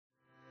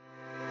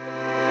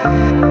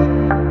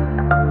And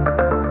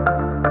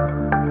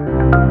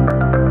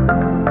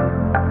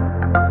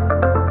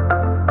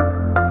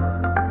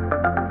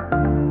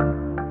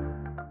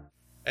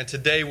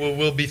today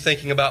we'll be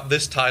thinking about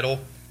this title,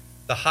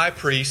 The High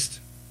Priest,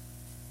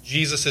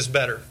 Jesus is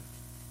Better.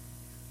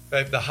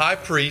 Okay, the High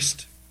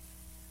Priest,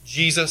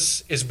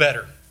 Jesus is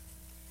Better.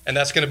 And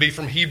that's going to be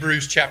from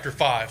Hebrews chapter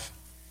 5.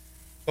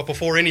 But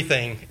before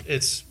anything,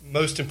 it's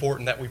most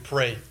important that we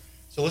pray.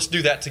 So let's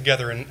do that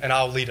together, and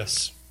I'll lead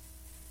us.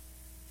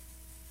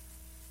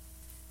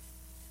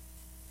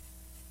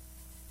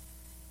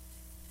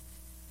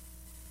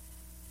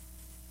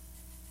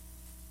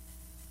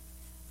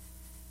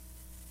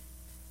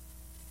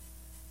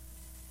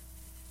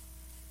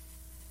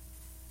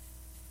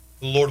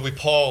 Lord, we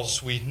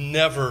pause. We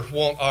never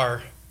want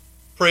our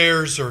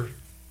prayers or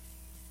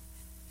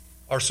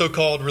our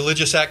so-called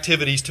religious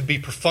activities to be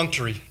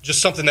perfunctory,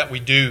 just something that we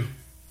do.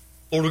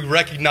 Lord, we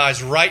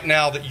recognize right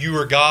now that you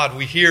are God.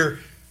 We hear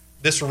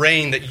this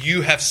rain that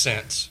you have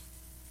sent.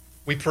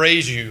 We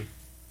praise you.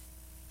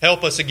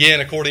 Help us again,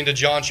 according to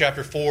John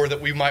chapter 4,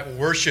 that we might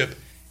worship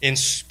in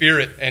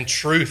spirit and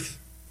truth,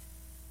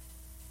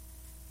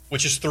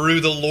 which is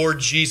through the Lord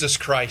Jesus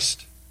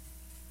Christ.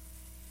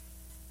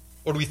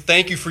 Lord, we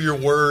thank you for your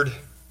word.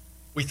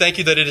 We thank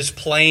you that it is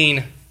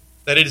plain,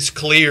 that it is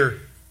clear.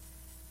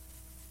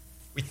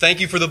 We thank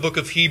you for the book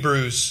of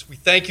Hebrews. We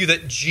thank you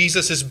that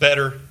Jesus is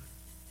better.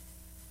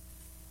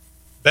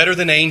 Better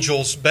than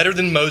angels, better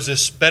than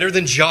Moses, better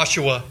than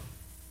Joshua.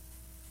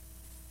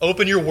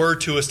 Open your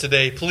word to us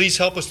today. Please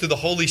help us through the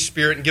Holy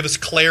Spirit and give us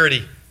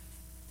clarity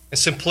and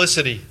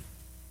simplicity.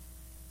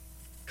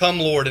 Come,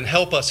 Lord, and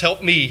help us,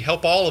 help me,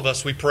 help all of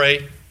us, we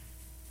pray,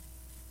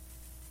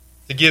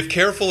 to give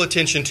careful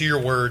attention to your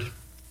word.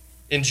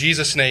 In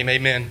Jesus' name,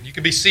 amen. You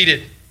can be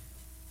seated.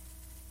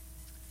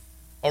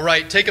 All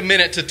right, take a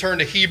minute to turn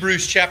to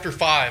Hebrews chapter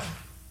 5.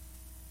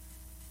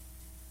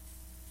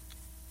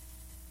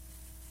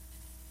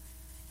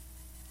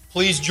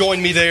 Please join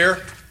me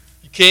there.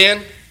 You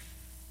can.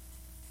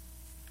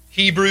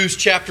 Hebrews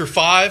chapter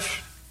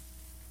 5.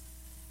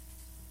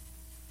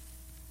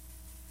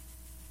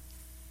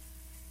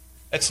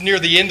 That's near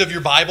the end of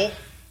your Bible.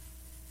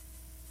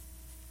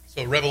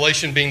 So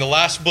Revelation being the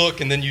last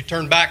book, and then you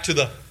turn back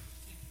to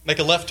make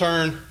a left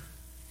turn,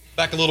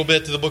 back a little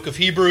bit to the book of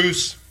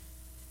Hebrews.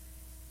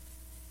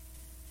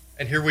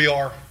 And here we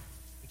are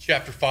in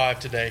chapter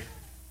 5 today.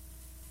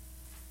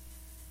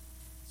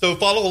 So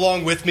follow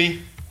along with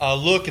me.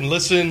 Look and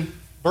listen.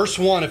 Verse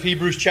 1 of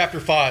Hebrews chapter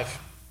 5.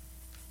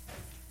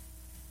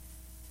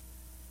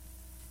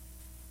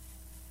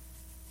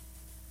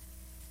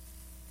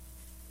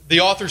 The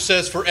author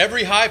says, "For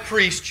every high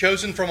priest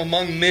chosen from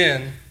among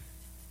men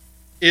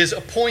is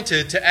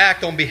appointed to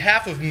act on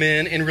behalf of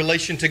men in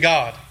relation to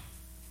God,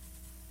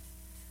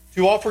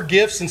 to offer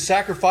gifts and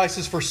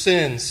sacrifices for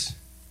sins.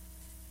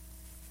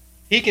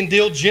 He can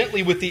deal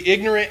gently with the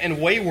ignorant and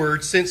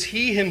wayward, since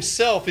he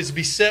himself is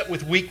beset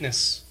with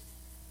weakness.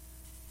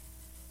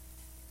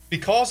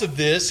 Because of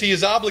this, he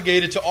is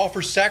obligated to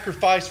offer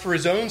sacrifice for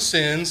his own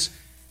sins,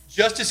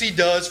 just as he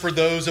does for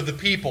those of the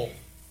people.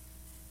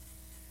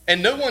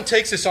 And no one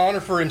takes this honor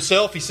for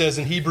himself," he says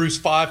in Hebrews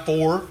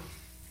 5:4,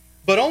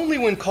 "but only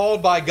when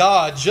called by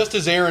God, just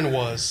as Aaron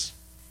was.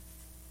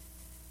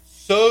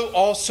 So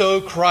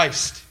also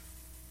Christ.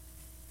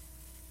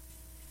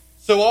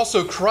 So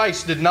also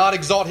Christ did not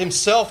exalt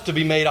himself to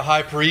be made a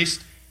high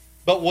priest,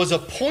 but was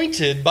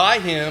appointed by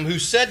him who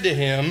said to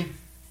him,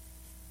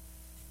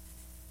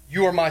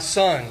 'You are my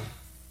son.'"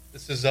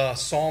 This is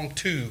Psalm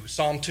 2.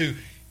 Psalm 2.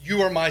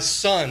 "You are my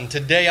son.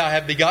 Today I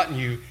have begotten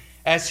you."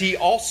 As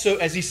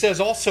he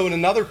says also in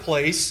another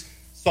place,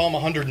 Psalm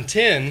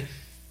 110,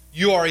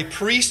 "You are a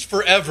priest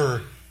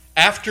forever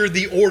after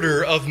the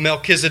order of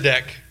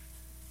Melchizedek."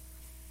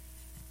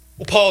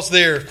 We'll pause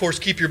there. Of course,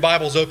 keep your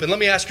Bibles open. Let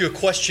me ask you a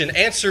question.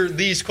 Answer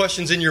these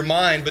questions in your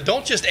mind, but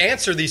don't just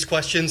answer these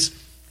questions.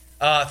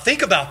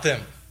 Think about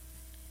them.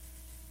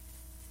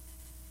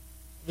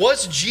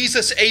 Was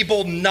Jesus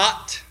able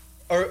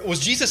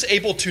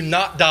to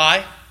not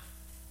die?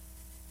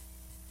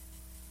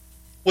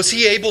 Was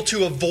he able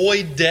to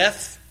avoid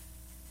death?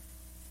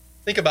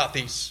 Think about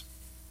these.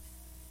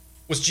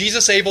 Was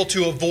Jesus able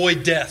to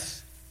avoid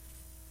death?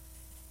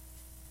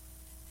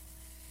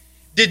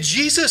 Did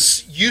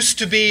Jesus used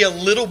to be a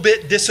little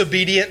bit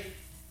disobedient?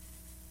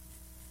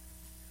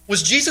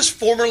 Was Jesus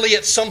formerly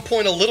at some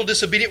point a little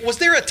disobedient? Was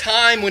there a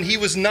time when he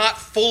was not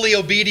fully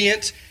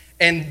obedient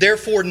and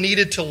therefore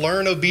needed to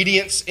learn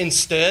obedience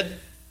instead?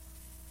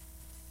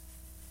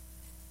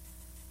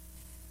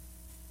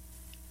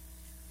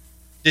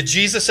 Did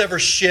Jesus ever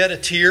shed a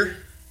tear?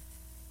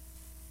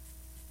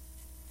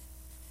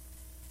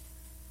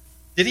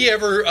 Did he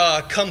ever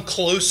come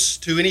close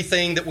to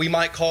anything that we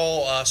might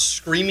call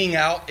screaming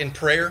out in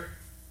prayer?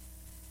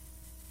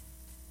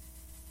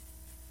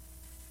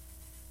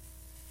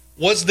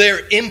 Was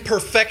there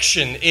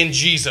imperfection in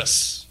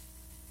Jesus?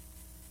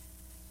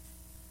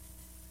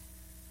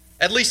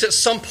 At least at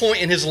some point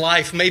in his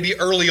life, maybe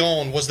early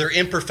on, was there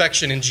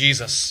imperfection in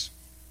Jesus?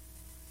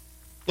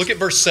 Look at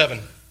verse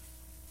 7.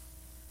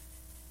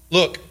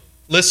 Look,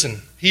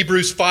 listen,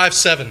 Hebrews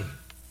 5:7.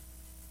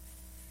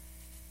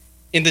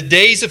 In the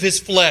days of his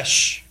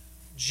flesh,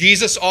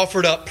 Jesus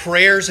offered up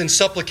prayers and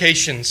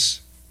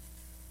supplications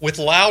with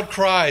loud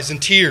cries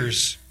and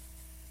tears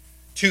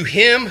to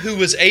him who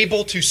was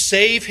able to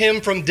save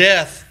him from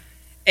death,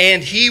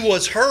 and he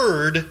was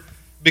heard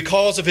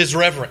because of his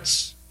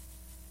reverence.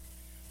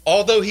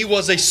 Although he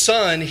was a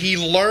son, he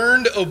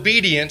learned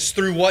obedience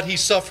through what he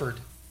suffered.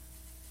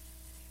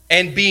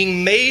 And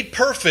being made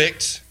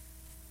perfect,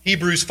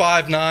 Hebrews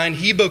 5:9,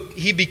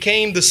 he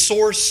became the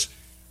source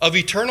of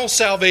eternal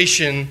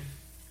salvation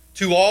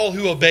to all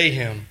who obey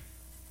him,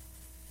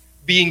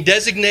 being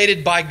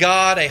designated by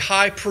God a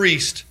high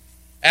priest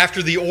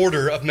after the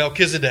order of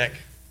Melchizedek.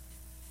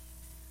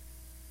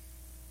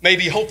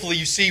 Maybe, hopefully,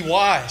 you see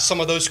why some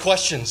of those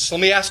questions.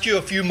 Let me ask you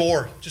a few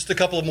more, just a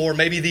couple more.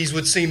 Maybe these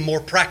would seem more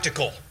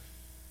practical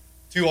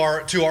to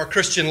our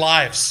Christian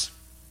lives.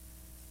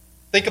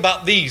 Think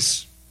about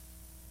these.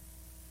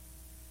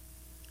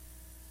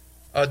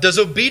 Does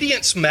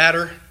obedience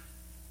matter?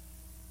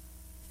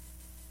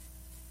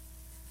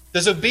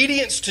 Does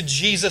obedience to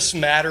Jesus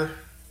matter?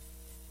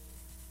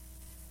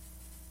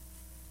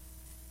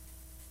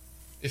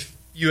 If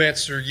you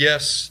answer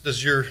yes,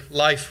 does your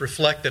life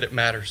reflect that it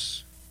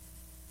matters?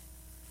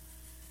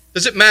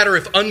 Does it matter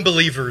if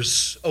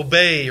unbelievers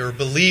obey or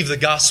believe the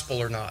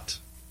gospel or not?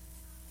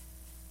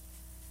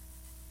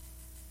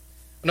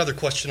 Another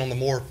question on the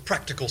more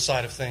practical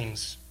side of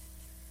things.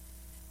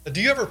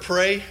 Do you ever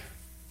pray?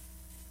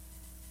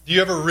 Do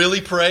you ever really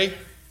pray?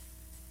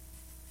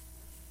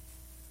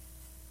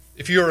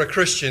 If you are a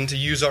Christian, to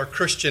use our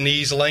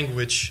Christianese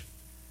language,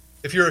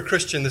 if you're a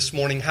Christian this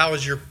morning, how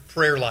is your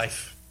prayer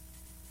life?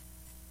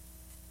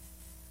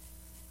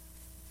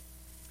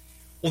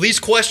 Well, these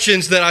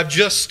questions that I've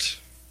just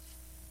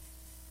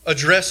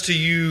addressed to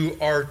you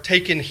are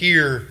taken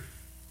here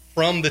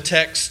from the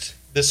text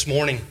this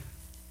morning.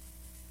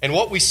 And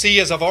what we see,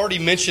 as I've already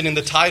mentioned in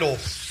the title,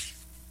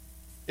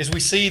 is we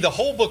see the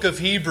whole book of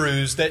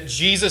Hebrews that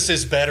Jesus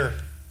is better.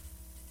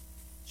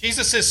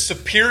 Jesus is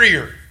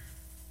superior.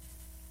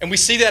 And we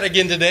see that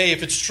again today.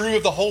 If it's true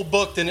of the whole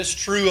book, then it's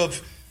true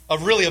of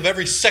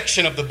every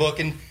section of the book.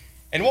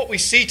 And what we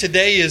see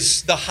today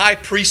is the high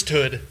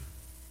priesthood.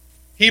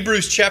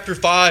 Hebrews chapter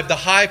 5, the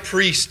high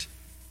priest,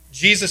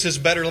 Jesus is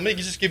better. Let me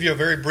just give you a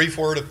very brief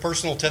word of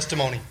personal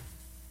testimony.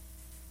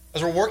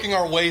 As we're working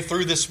our way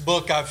through this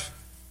book, I've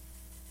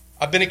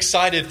been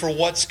excited for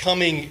what's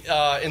coming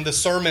in the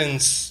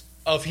sermons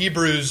of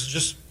Hebrews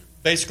just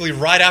basically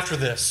right after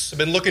this. I've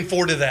been looking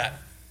forward to that.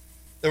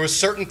 There were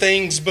certain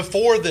things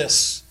before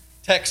this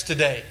text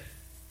today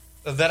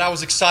that I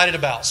was excited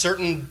about,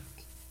 certain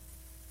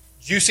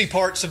juicy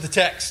parts of the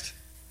text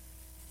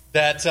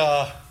that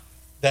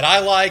I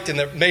liked and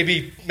that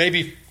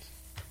maybe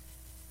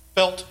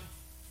felt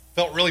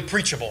really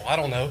preachable. I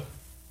don't know.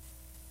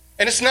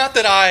 And it's not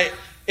that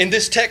in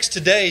this text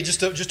today,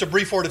 just a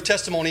brief word of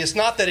testimony, it's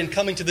not that in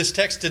coming to this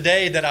text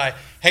today that I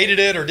hated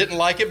it or didn't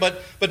like it,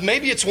 but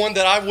maybe it's one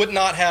that I would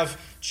not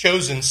have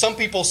chosen. Some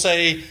people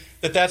say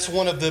that that's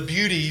one of the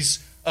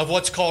beauties of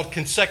what's called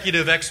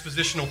consecutive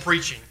expositional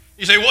preaching.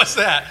 You say, what's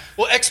that?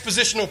 Well,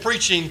 expositional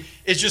preaching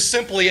is just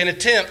simply an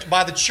attempt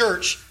by the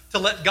church to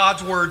let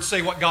God's word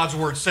say what God's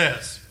word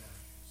says.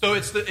 So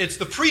it's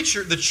the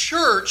preacher, the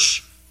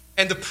church,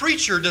 and the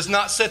preacher does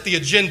not set the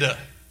agenda.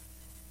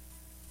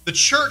 The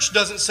church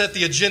doesn't set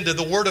the agenda.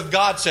 The Word of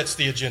God sets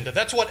the agenda.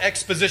 That's what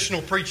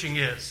expositional preaching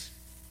is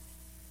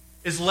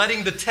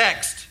letting the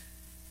text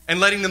and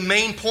letting the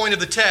main point of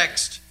the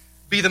text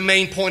be the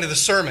main point of the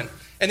sermon.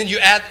 And then you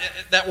add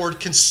that word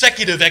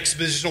consecutive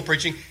expositional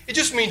preaching. It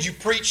just means you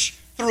preach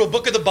through a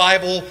book of the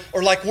Bible,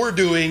 or like we're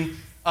doing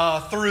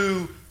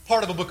through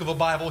part of a book of a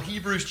Bible,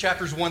 Hebrews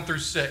chapters 1 through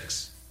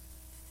 6.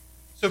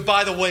 So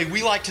by the way,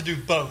 we like to do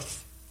both.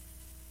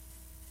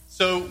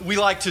 So we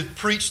like to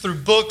preach through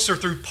books or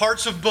through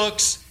parts of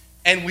books,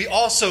 and we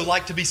also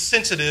like to be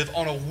sensitive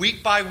on a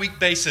week-by-week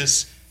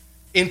basis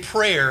in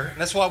prayer. And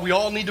that's why we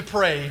all need to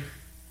pray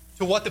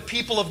to what the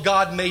people of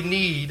God may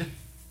need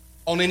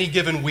on any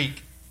given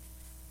week.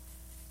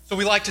 So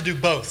we like to do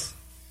both.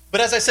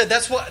 But as I said,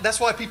 that's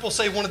why people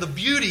say one of the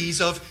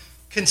beauties of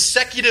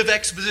consecutive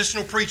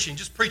expositional preaching,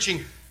 just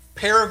preaching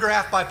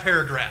paragraph by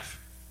paragraph,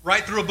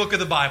 right through a book of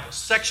the Bible,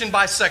 section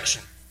by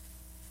section,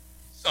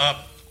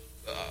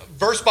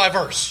 verse by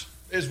verse,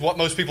 is what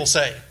most people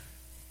say,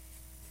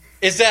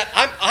 is that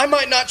I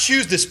might not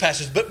choose this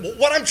passage, but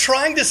what I'm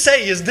trying to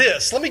say is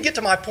this. Let me get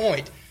to my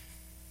point.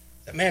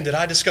 That, man, did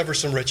I discover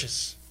some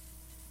riches.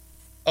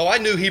 Oh, I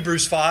knew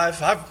Hebrews 5.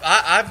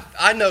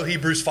 I know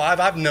Hebrews 5.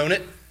 I've known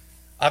it.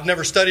 I've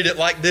never studied it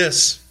like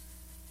this.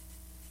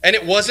 And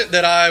it wasn't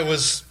that I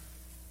was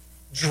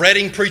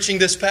dreading preaching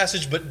this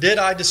passage, but did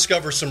I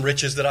discover some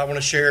riches that I want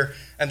to share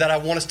and that I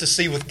want us to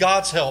see with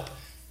God's help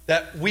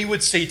that we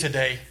would see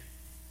today.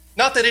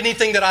 Not that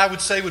anything that I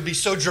would say would be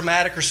so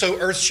dramatic or so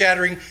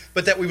earth-shattering,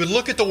 but that we would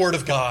look at the Word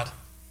of God.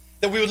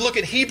 That we would look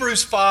at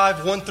Hebrews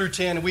 5, 1 through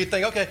 10, and we'd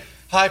think, okay,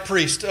 high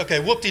priest, okay,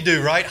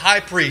 whoop-de-doo, right? High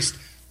priest,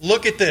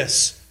 look at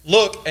this.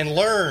 Look and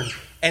learn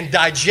and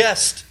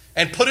digest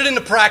and put it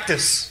into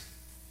practice.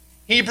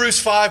 Hebrews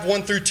 5,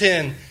 1 through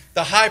 10.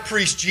 The high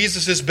priest,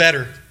 Jesus is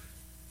better.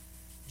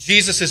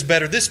 Jesus is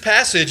better. This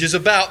passage is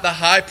about the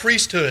high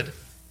priesthood.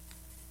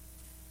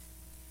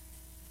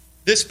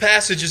 This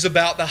passage is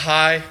about the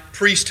high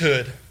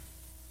priesthood.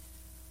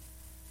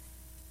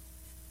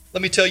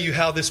 Let me tell you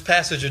how this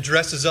passage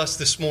addresses us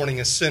this morning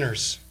as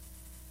sinners.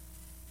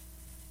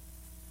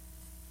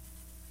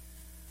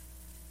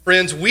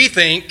 Friends, we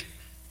think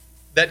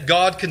that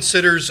God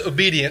considers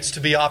obedience to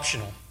be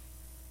optional.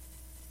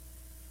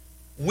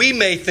 We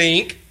may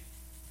think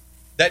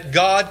that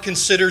God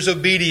considers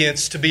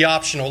obedience to be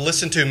optional.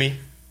 Listen to me.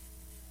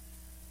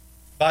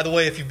 By the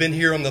way, if you've been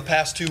here on the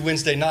past 2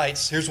 Wednesday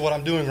nights, here's what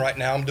I'm doing right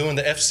now. I'm doing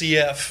the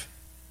FCF.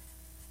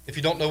 If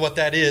you don't know what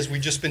that is,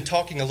 we've just been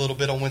talking a little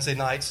bit on Wednesday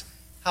nights.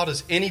 How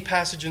does any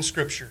passage in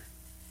Scripture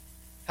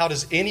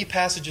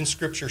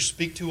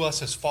speak to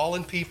us as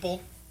fallen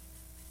people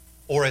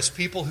or as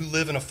people who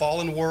live in a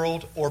fallen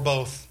world, or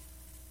both?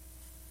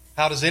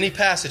 How does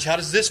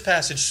this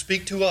passage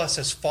speak to us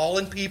as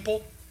fallen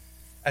people,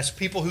 as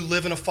people who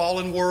live in a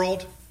fallen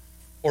world,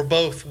 or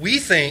both? We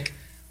think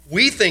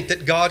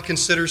that God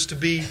considers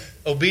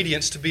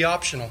obedience to be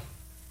optional.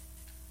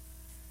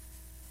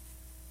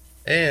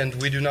 And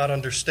we do not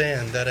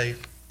understand that a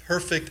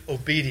perfect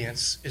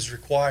obedience is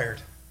required.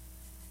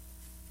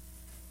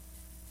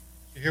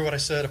 You hear what I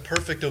said? A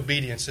perfect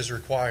obedience is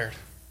required.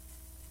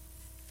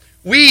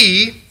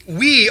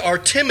 We are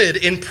timid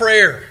in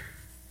prayer.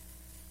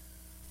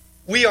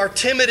 We are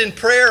timid in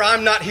prayer.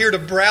 I'm not here to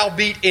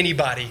browbeat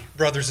anybody,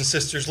 brothers and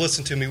sisters.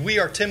 Listen to me. We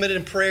are timid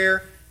in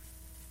prayer,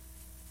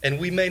 and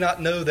we may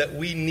not know that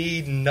we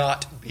need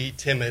not be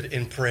timid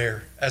in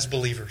prayer as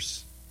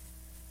believers.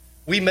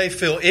 We may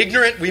feel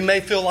ignorant. We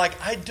may feel like,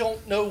 I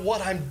don't know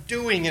what I'm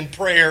doing in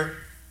prayer,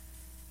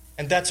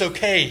 and that's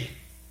okay.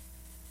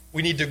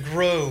 We need to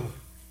grow,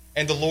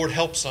 and the Lord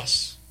helps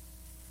us.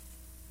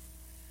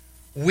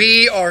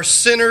 We are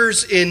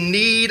sinners in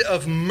need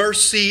of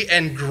mercy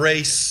and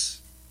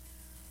grace.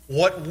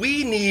 What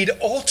we need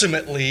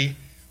ultimately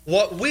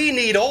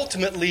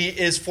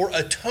is for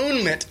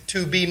atonement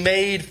to be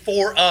made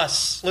for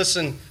us.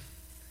 Listen,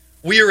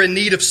 we are in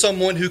need of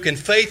someone who can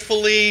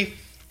faithfully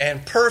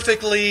and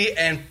perfectly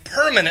and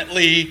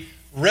permanently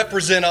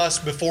represent us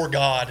before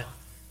God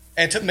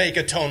and to make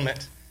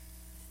atonement.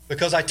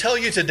 Because I tell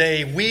you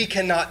today, we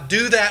cannot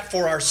do that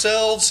for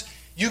ourselves.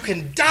 You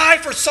can die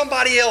for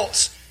somebody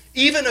else.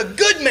 Even a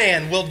good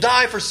man will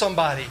die for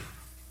somebody.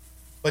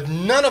 But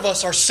none of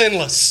us are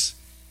sinless.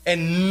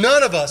 And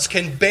none of us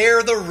can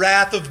bear the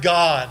wrath of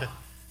God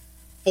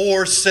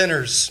for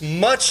sinners,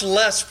 much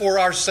less for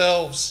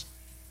ourselves.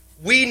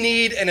 We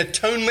need an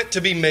atonement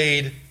to be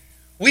made.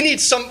 We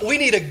need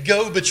a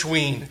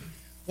go-between.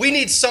 We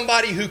need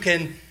somebody who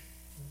can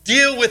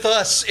deal with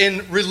us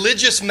in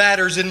religious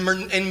matters,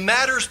 in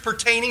matters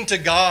pertaining to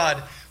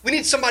God. We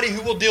need somebody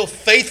who will deal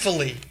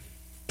faithfully,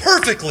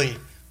 perfectly,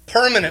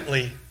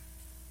 permanently.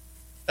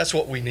 That's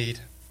what we need.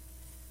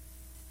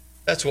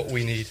 That's what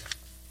we need.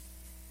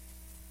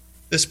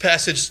 This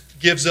passage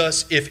gives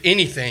us, if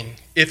anything,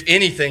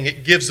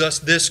 it gives us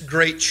this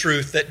great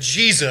truth that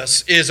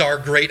Jesus is our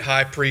great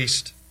high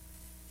priest.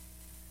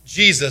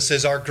 Jesus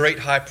is our great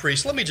high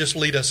priest. Let me just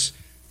lead us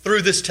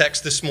through this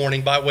text this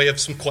morning by way of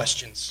some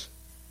questions.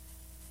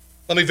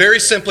 Let me very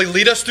simply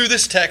lead us through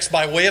this text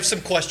by way of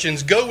some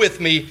questions. Go with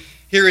me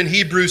here in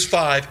Hebrews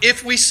 5.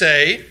 If we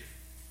say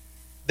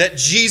that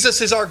Jesus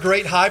is our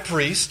great high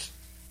priest,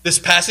 this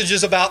passage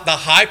is about the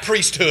high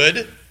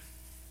priesthood.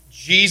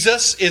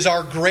 Jesus is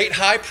our great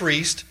high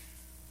priest.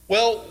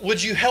 Well,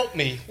 would you help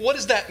me? What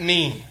does that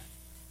mean?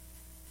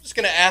 I'm just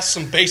going to ask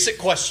some basic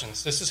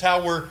questions.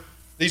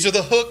 These are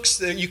the hooks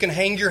that you can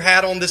hang your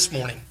hat on this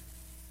morning.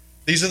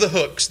 These are the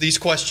hooks, these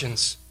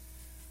questions.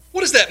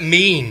 What does that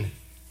mean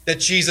that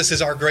Jesus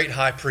is our great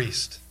high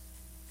priest?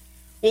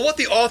 Well, what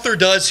the author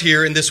does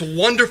here in this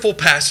wonderful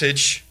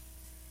passage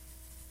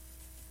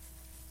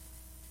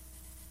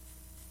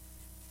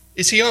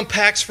is he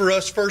unpacks for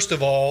us, first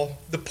of all,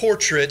 the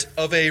portrait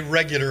of a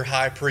regular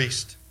high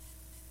priest.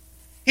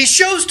 He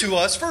shows to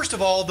us, first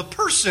of all, the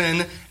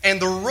person and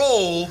the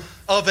role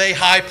of a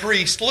high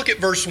priest. Look at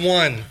verse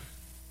 1.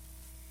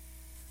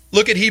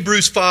 Look at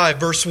Hebrews 5,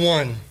 verse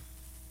 1.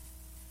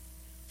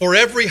 For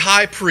every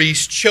high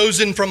priest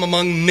chosen from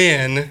among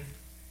men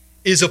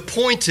is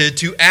appointed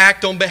to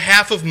act on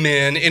behalf of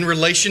men in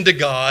relation to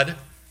God,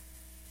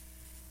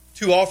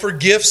 to offer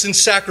gifts and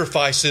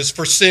sacrifices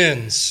for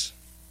sins.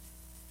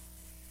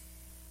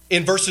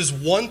 In verses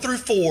 1 through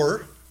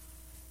 4,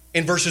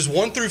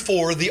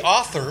 the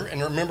author,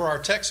 and remember our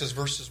text is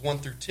verses 1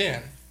 through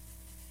 10.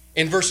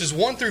 In verses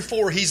 1 through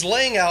 4, he's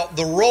laying out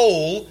the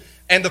role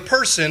and the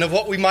person of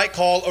what we might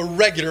call a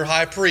regular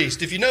high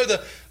priest. If you know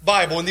the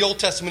Bible, in the Old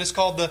Testament, it's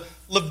called the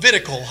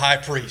Levitical high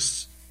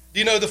priests. Do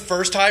you know the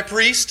first high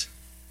priest?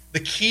 The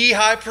key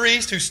high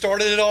priest who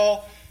started it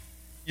all?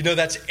 You know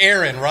that's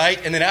Aaron, right?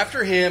 And then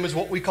after him is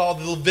what we call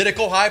the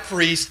Levitical high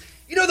priest.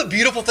 You know the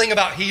beautiful thing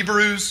about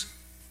Hebrews?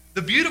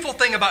 The beautiful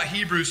thing about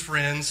Hebrews,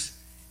 friends,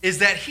 is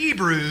that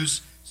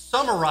Hebrews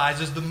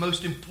summarizes the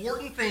most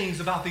important things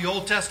about the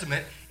Old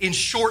Testament in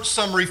short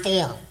summary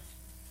form.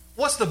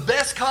 What's the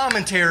best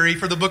commentary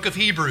for the book of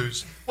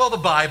Hebrews? Well, the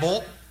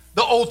Bible,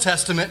 the Old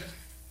Testament.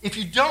 If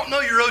you don't know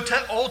your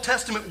Old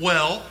Testament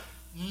well,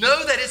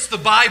 know that it's the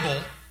Bible.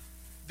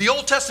 The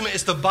Old Testament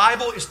is the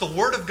Bible. It's the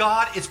Word of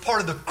God. It's part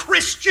of the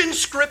Christian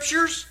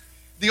Scriptures.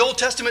 The Old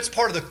Testament's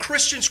part of the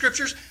Christian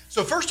Scriptures.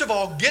 So first of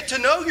all, get to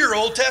know your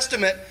Old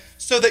Testament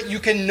so that you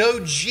can know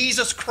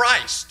Jesus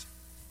Christ.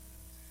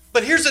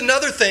 But here's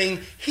another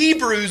thing.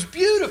 Hebrews,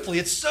 beautifully,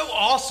 it's so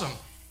awesome.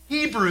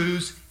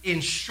 Hebrews,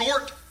 in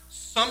short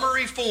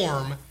summary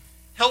form,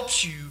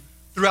 helps you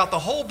throughout the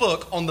whole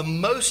book on the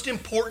most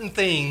important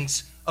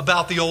things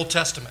about the Old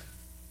Testament.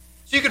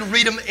 So you can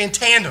read them in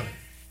tandem.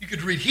 You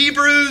could read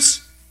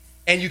Hebrews,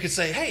 and you could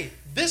say, hey,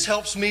 this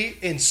helps me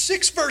in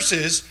 6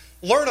 verses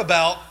learn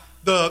about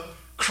the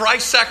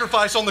Christ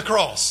sacrifice on the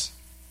cross.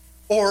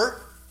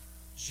 Or,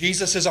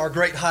 Jesus is our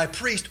great high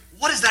priest.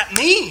 What does that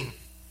mean?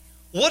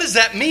 What does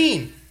that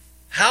mean?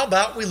 How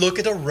about we look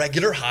at a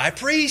regular high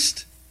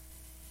priest?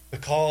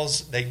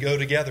 Because they go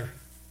together.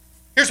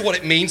 Here's what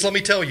it means, let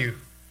me tell you.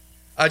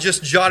 I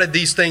just jotted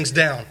these things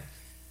down.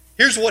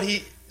 Here's what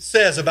he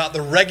says about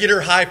the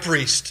regular high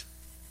priest.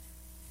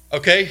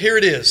 Okay, here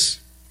it is.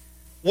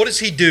 What does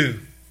he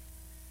do?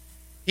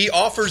 He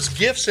offers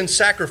gifts and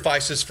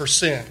sacrifices for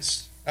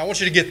sins. I want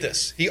you to get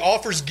this. He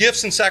offers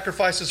gifts and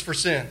sacrifices for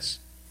sins.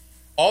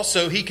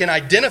 Also, he can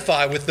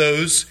identify with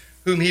those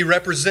whom he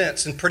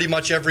represents in pretty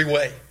much every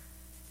way.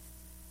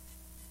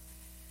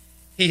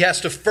 He has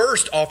to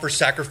first offer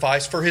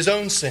sacrifice for his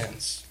own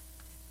sins.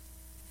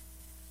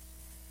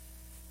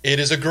 It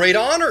is a great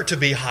honor to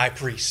be high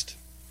priest.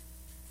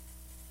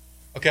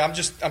 Okay, I'm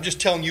just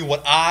telling you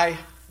what I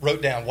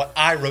wrote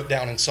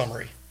down in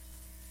summary.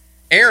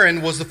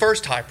 Aaron was the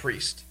first high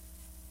priest.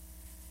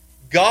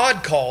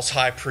 God calls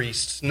high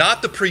priests,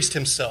 not the priest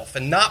himself,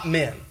 and not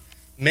men.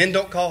 Men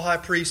don't call high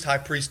priests. High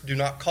priests do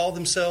not call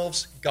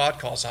themselves. God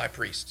calls high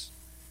priests.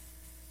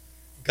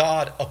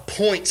 God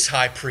appoints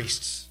high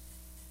priests.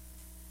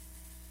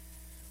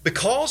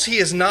 Because he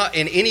is not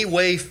in any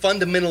way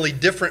fundamentally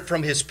different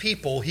from his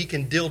people, he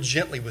can deal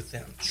gently with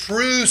them.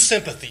 True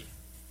sympathy.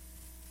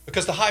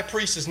 Because the high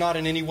priest is not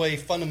in any way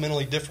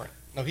fundamentally different.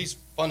 No, he's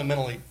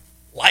fundamentally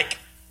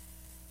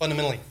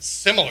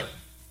similar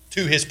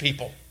to his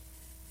people.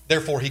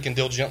 Therefore, he can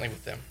deal gently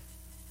with them.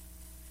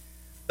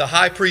 The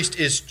high priest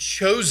is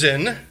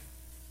chosen.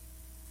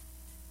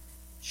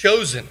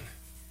 Chosen.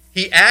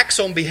 He acts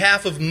on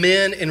behalf of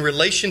men in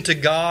relation to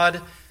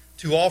God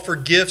to offer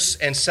gifts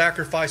and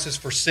sacrifices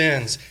for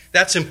sins.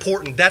 That's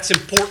important. That's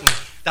important.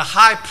 The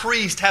high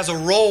priest has a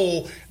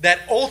role that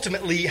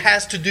ultimately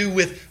has to do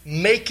with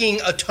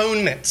making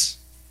atonements.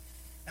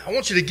 Now, I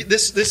want you to get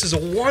this. This is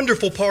a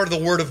wonderful part of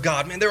the Word of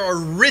God. Man, there are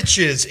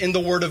riches in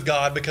the Word of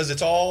God because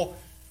it's all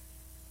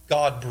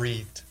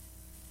God-breathed.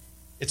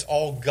 It's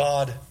all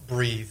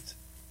God-breathed.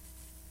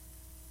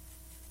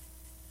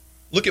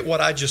 Look at what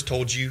I just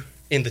told you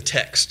in the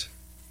text.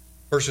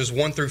 Verses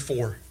 1 through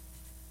 4.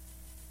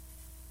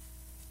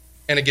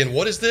 And again,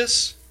 what is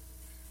this?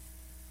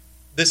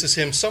 This is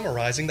him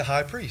summarizing the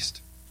high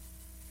priest.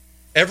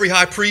 Every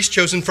high priest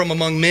chosen from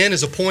among men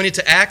is appointed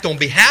to act on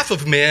behalf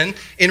of men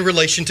in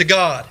relation to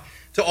God,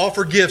 to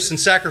offer gifts and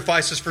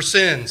sacrifices for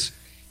sins.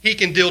 He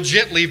can deal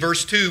gently,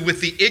 verse 2, with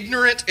the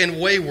ignorant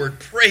and wayward.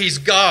 Praise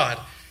God,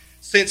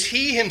 since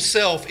he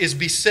himself is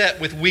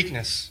beset with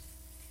weakness.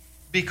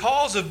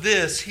 Because of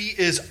this, he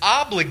is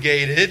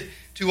obligated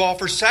to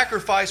offer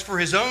sacrifice for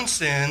his own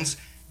sins,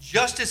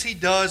 just as he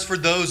does for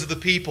those of the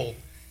people.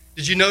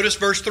 Did you notice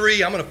verse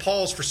 3? I'm going to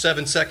pause for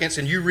 7 seconds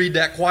and you read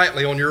that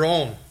quietly on your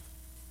own.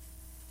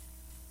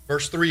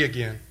 Verse 3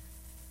 again.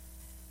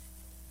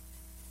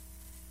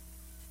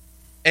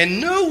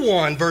 And no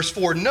one, verse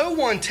 4, no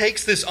one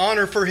takes this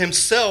honor for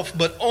himself,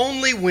 but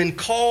only when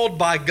called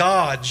by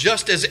God,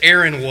 just as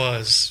Aaron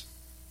was.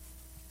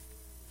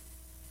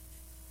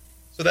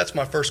 So that's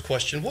my first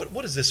question. What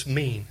does this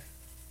mean?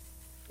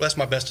 Well, that's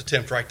my best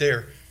attempt right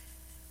there.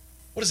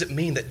 What does it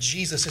mean that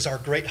Jesus is our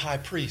great high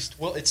priest?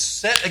 Well, it's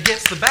set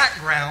against the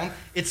background.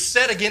 It's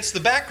set against the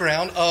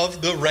background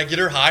of the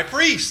regular high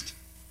priest.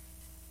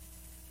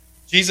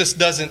 Jesus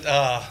doesn't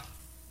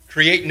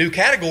create new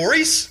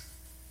categories.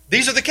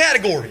 These are the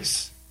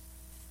categories.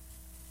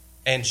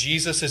 And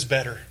Jesus is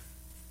better.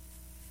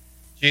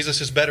 Jesus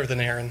is better than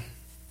Aaron.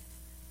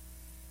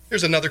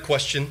 Here's another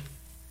question.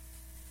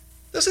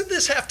 Doesn't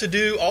this have to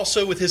do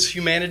also with his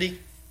humanity?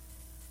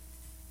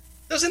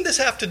 Doesn't this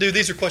have to do,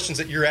 these are questions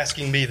that you're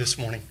asking me this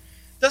morning.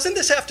 Doesn't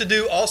this have to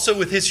do also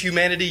with his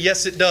humanity?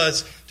 Yes, it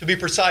does, to be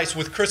precise,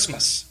 with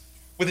Christmas,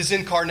 with his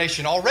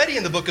incarnation. Already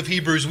in the book of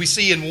Hebrews, we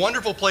see in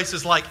wonderful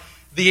places like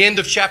the end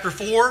of chapter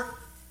 4,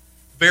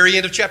 very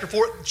end of chapter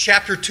 4,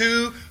 chapter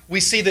 2, we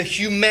see the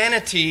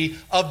humanity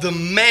of the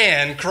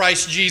man,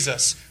 Christ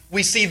Jesus.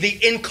 We see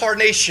the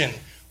incarnation.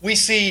 We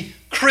see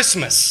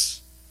Christmas.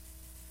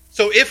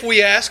 So if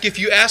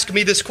you ask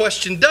me this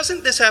question,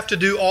 doesn't this have to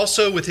do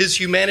also with his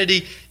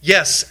humanity?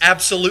 Yes,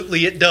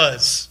 absolutely it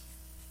does.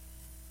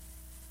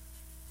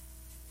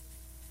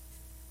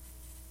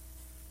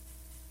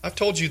 I've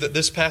told you that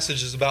this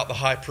passage is about the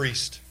high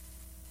priest.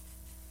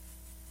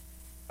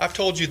 I've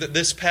told you that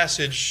this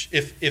passage,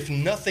 if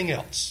nothing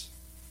else,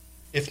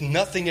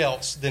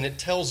 then it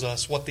tells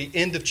us what the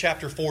end of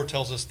chapter 4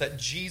 tells us, that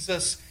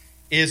Jesus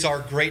is our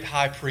great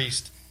high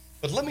priest.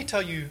 But let me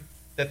tell you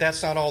that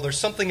that's not all. There's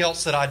something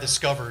else that I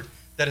discovered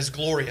that is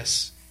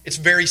glorious. It's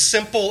very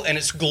simple and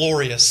it's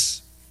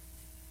glorious.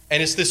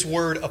 And it's this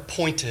word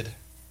appointed.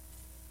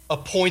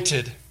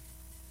 Appointed.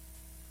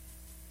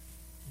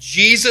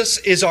 Jesus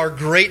is our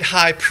great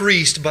high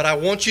priest, but I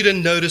want you to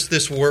notice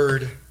this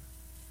word.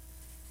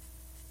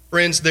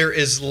 Friends, there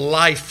is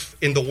life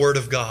in the Word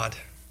of God.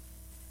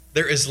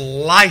 There is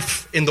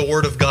life in the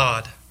Word of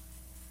God.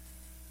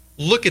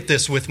 Look at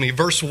this with me.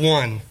 Verse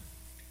 1.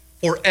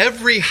 For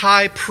every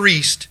high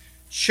priest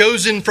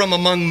chosen from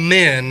among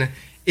men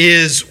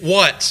is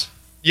what?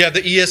 Yeah,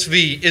 the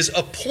ESV is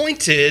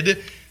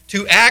appointed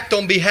to act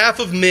on behalf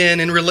of men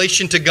in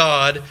relation to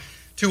God,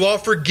 to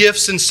offer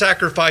gifts and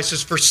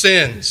sacrifices for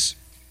sins.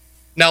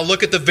 Now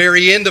look at the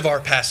very end of our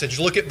passage.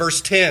 Look at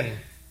verse 10.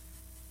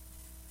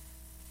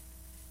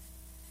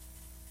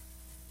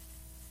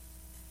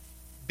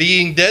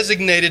 Being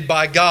designated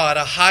by God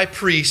a high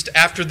priest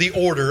after the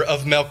order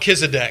of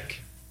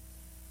Melchizedek.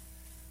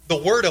 The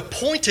word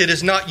appointed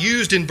is not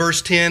used in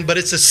verse 10, but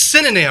it's a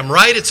synonym,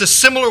 right? It's a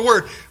similar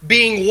word.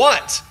 Being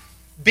what?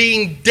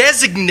 Being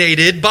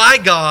designated by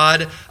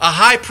God a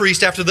high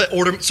priest after the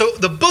order. So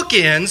the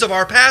bookends of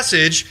our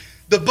passage,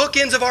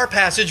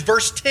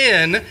 verse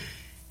 10,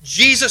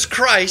 Jesus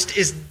Christ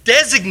is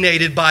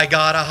designated by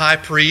God a high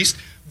priest.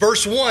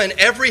 Verse 1,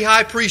 every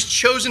high priest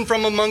chosen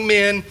from among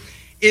men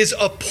is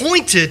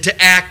appointed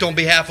to act on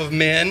behalf of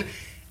men.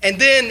 And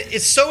then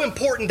it's so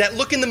important that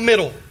look in the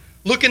middle.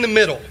 Look in the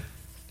middle.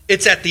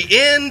 It's at the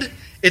end.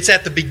 It's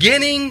at the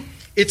beginning.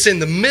 It's in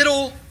the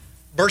middle.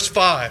 Verse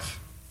 5.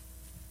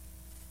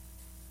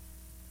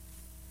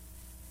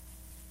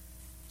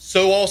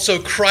 So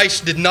also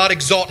Christ did not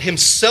exalt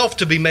himself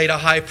to be made a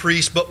high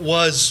priest, but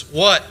was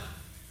what?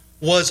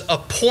 Was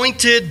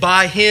appointed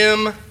by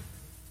him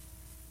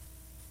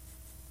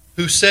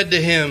who said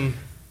to him,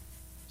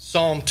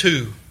 Psalm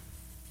 2,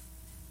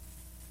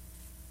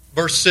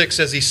 verse 6,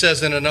 as he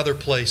says in another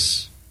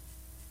place,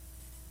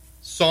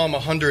 Psalm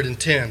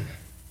 110,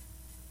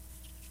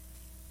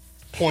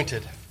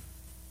 appointed.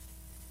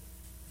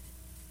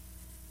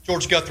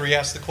 George Guthrie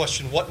asked the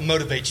question, what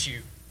motivates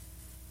you?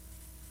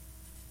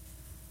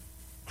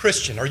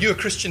 Christian, are you a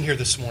Christian here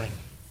this morning?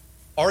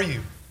 Are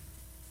you?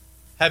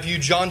 Have you,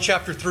 John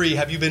chapter 3,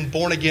 have you been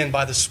born again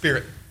by the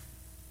Spirit?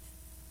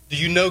 Do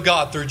you know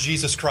God through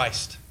Jesus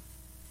Christ?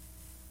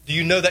 Do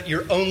you know that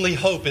your only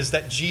hope is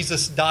that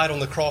Jesus died on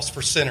the cross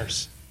for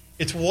sinners?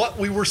 It's what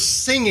we were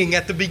singing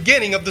at the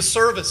beginning of the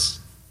service.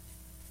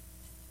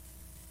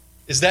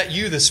 Is that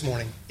you this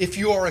morning? If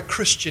you are a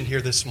Christian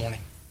here this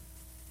morning,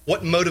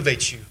 what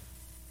motivates you?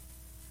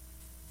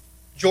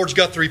 George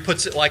Guthrie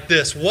puts it like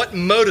this. What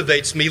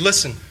motivates me?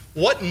 Listen,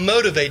 what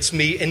motivates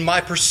me in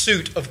my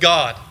pursuit of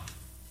God?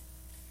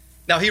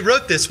 Now, he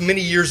wrote this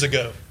many years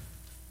ago.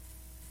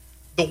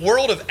 The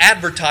world of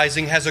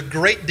advertising has a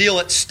great deal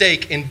at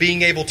stake in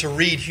being able to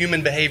read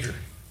human behavior.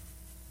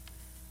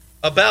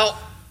 About,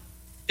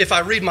 if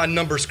I read my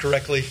numbers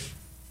correctly,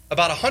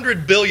 about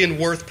 100 billion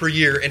worth per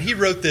year, and he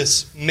wrote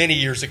this many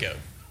years ago.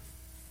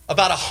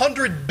 About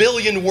 100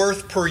 billion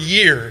worth per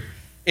year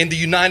in the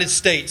United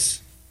States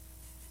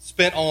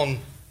spent on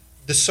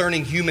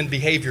discerning human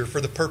behavior for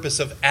the purpose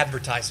of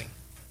advertising.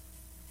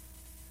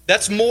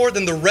 That's more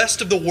than the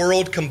rest of the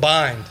world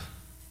combined.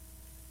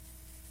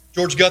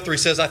 George Guthrie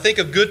says, I think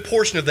a good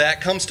portion of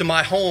that comes to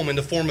my home in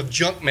the form of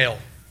junk mail.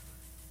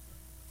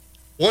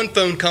 One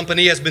phone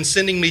company has been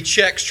sending me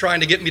checks trying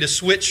to get me to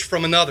switch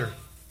from another.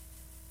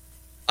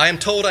 I am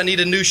told I need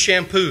a new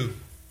shampoo,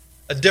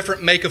 a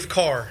different make of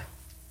car,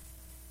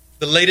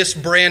 the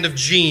latest brand of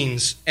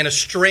jeans, and a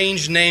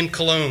strange name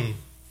cologne.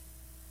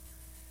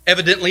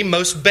 Evidently,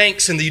 most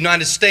banks in the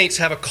United States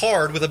have a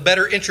card with a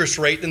better interest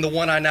rate than the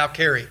one I now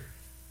carry.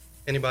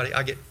 Anybody?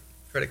 I get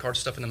credit card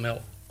stuff in the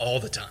mail all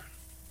the time.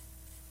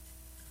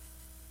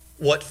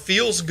 What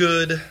feels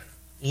good,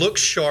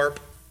 looks sharp,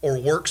 or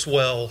works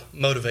well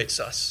motivates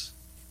us.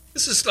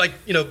 This is like,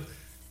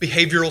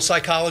 behavioral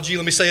psychology.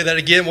 Let me say that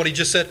again, what he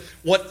just said.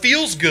 What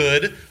feels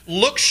good,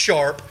 looks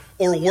sharp,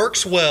 or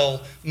works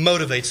well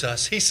motivates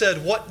us. He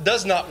said what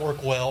does not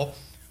work well,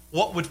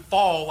 what would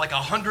fall like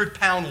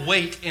 100-pound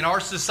weight in our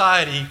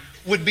society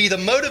would be the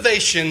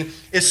motivation,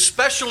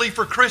 especially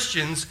for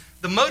Christians,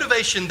 the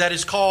motivation that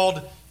is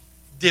called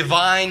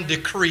divine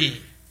decree.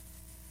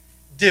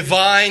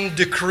 Divine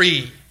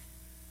decree.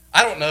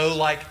 I don't know,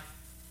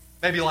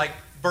 maybe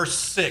verse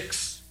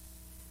 6,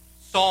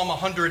 Psalm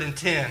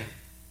 110.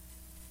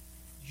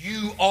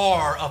 You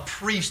are a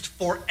priest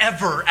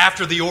forever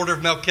after the order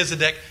of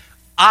Melchizedek.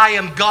 I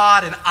am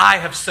God and I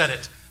have said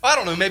it. I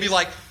don't know, maybe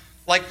like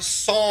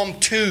Psalm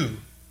 2.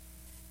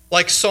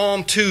 Like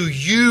Psalm 2,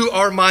 you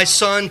are my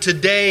son,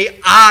 today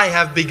I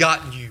have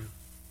begotten you.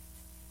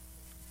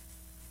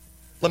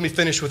 Let me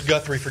finish with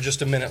Guthrie for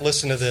just a minute.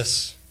 Listen to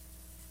this.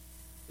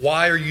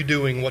 why are you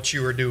doing what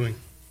you are doing?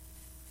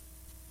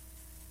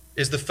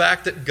 Is the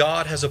fact that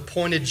God has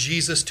appointed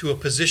Jesus to a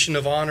position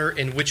of honor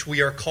in which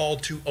we are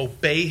called to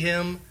obey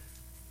him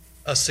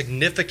a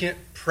significant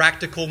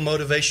practical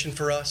motivation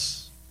for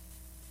us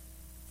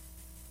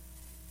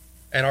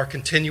and our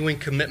continuing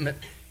commitment?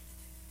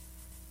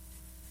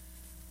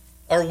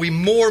 Are we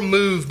more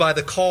moved by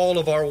the call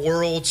of our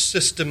world's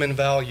system and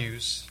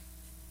values?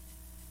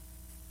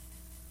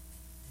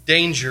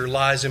 Danger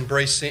lies in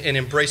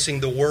embracing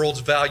the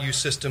world's value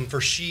system,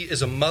 for she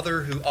is a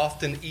mother who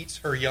often eats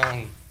her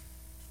young.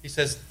 He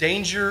says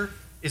danger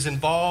is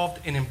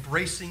involved in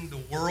embracing the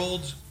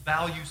world's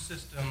value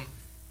system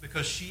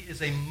because she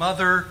is a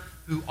mother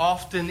who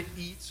often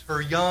eats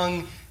her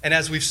young. And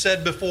as we've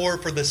said before,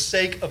 for the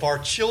sake of our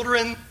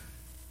children, and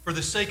for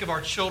the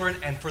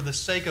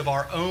sake of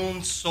our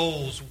own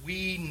souls,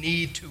 we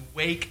need to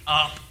wake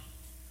up.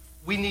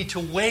 We need to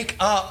wake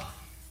up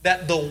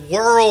that the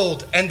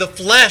world and the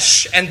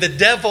flesh and the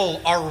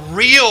devil are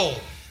real.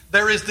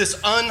 There is this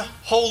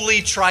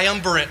unholy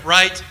triumvirate,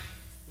 right?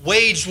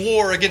 Waged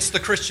war against the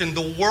Christian.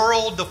 The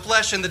world, the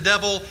flesh, and the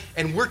devil.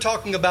 And we're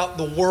talking about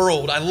the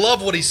world. I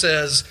love what he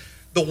says.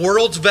 The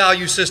world's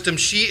value system.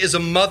 She is a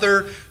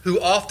mother who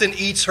often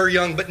eats her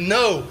young. But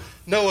no,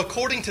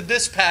 according to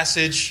this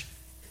passage,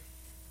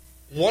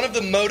 one of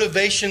the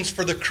motivations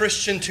for the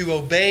Christian to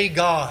obey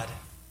God,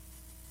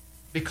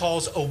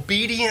 because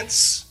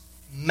obedience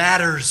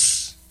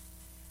matters.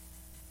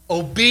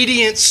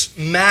 Obedience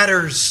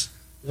matters.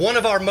 One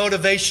of our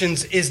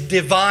motivations is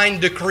divine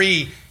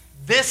decree.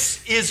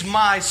 This is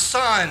my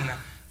son.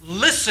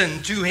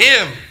 Listen to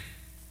him.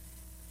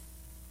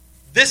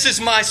 This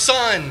is my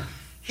son.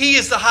 He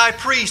is the high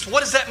priest. What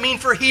does that mean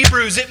for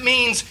Hebrews? It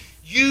means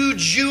you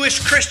Jewish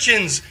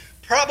Christians,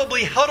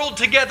 probably huddled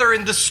together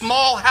in the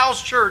small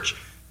house church,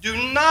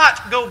 do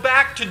not go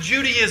back to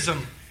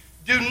Judaism.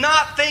 Do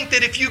not think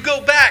that if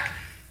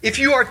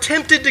you are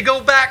tempted to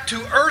go back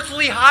to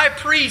earthly high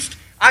priest,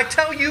 I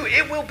tell you,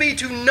 it will be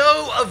to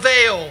no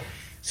avail.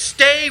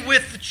 Stay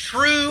with the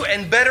true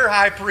and better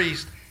high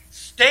priest.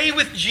 Stay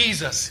with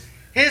Jesus.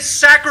 His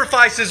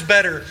sacrifice is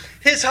better.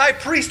 His high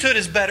priesthood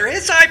is better.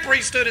 His high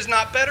priesthood is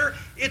not better.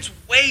 It's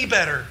way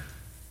better.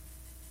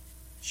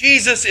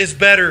 Jesus is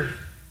better.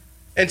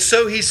 And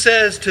so he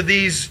says to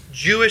these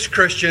Jewish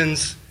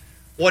Christians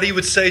what he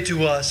would say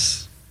to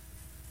us: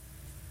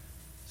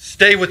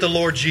 stay with the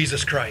Lord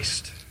Jesus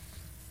Christ.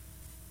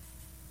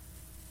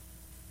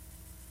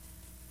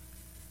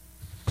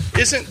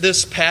 Isn't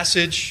this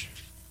passage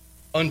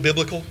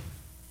unbiblical?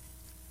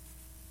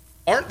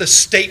 Aren't the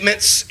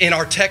statements in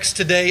our text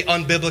today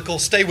unbiblical?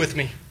 Stay with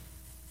me.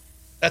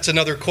 That's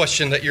another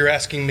question that you're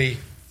asking me.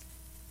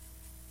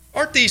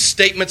 Aren't these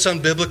statements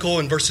unbiblical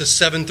in verses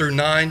 7 through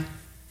 9?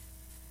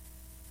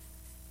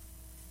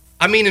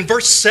 I mean, in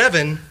verse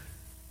 7,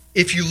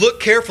 if you look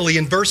carefully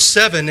in verse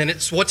 7, and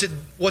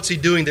what's he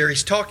doing there?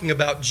 He's talking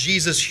about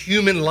Jesus'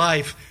 human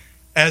life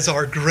as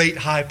our great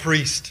high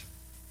priest.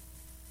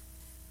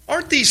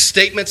 Aren't these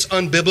statements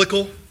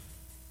unbiblical?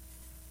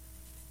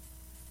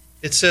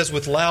 It says,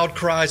 with loud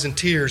cries and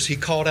tears, he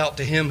called out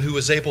to him who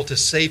was able to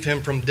save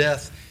him from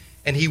death,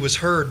 and he was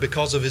heard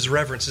because of his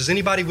reverence. Is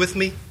anybody with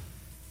me?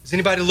 Is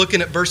anybody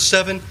looking at verse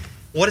 7?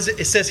 What is it?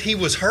 It says he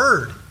was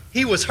heard.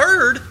 He was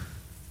heard.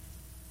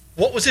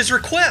 What was his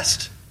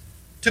request?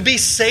 To be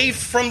saved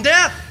from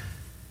death.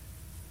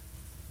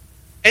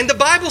 And the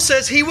Bible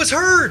says he was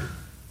heard.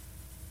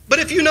 But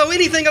if you know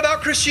anything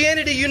about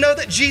Christianity, you know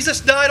that Jesus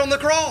died on the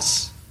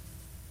cross.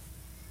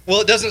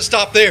 Well, it doesn't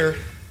stop there.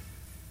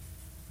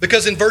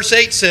 Because in verse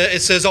 8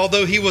 it says,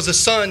 although he was a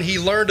son, he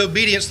learned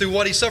obedience through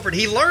what he suffered.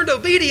 He learned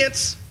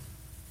obedience.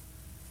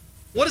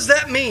 What does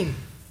that mean?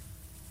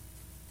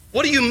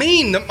 What do you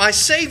mean that my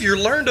Savior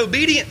learned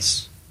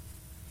obedience?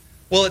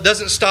 Well, it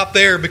doesn't stop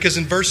there, because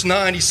in verse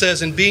 9 he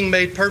says, in being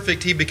made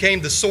perfect, he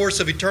became the source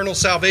of eternal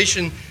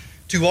salvation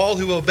to all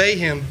who obey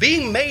him.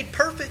 Being made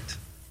perfect.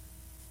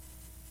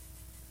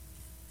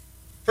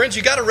 Friends,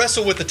 you got to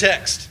wrestle with the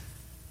text.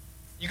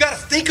 You got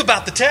to think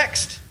about the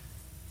text.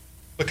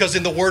 Because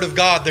in the Word of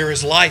God there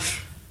is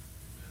life.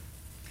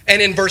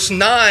 And in verse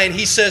 9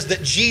 he says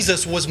that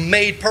Jesus was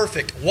made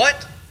perfect.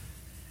 What?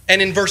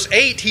 And in verse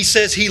 8 he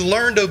says he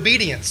learned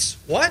obedience.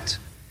 What?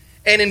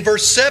 And in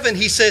verse 7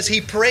 he says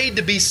he prayed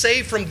to be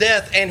saved from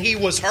death, and he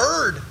was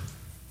heard.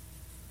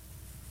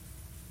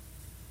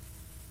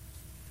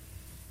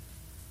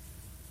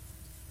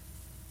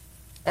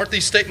 Aren't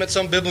these statements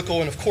unbiblical?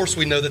 And of course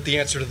we know that the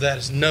answer to that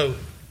is no.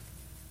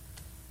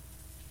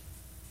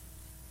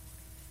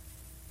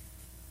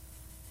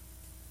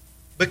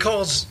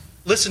 Because,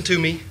 listen to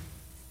me,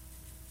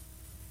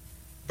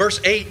 verse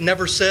 8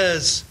 never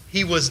says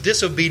he was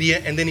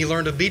disobedient and then he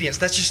learned obedience.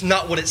 That's just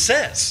not what it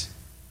says.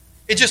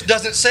 It just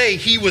doesn't say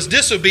he was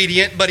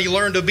disobedient but he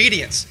learned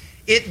obedience.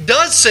 It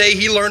does say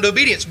he learned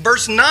obedience.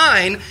 Verse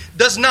 9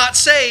 does not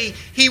say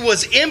he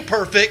was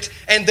imperfect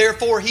and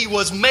therefore he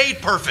was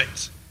made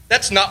perfect.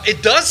 That's not,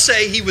 it does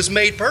say he was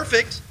made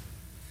perfect.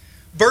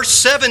 Verse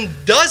 7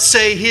 does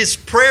say his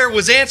prayer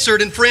was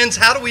answered. And friends,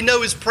 how do we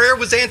know his prayer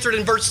was answered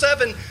in verse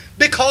 7?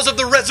 Because of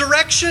the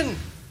resurrection.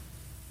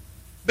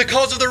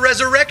 Because of the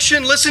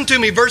resurrection. Listen to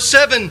me. Verse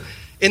 7,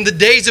 in the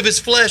days of his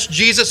flesh,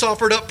 Jesus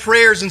offered up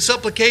prayers and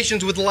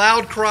supplications with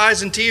loud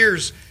cries and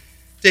tears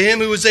to him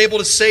who was able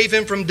to save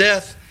him from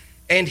death.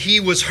 And he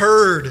was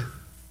heard.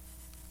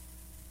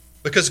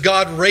 Because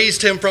God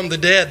raised him from the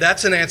dead.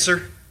 That's an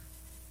answer.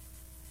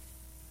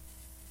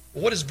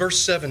 What does verse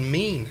 7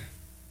 mean?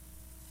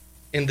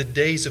 In the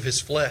days of his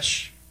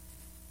flesh.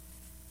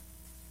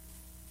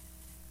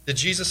 Did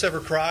Jesus ever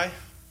cry?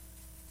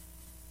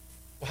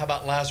 Well, how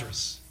about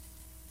Lazarus?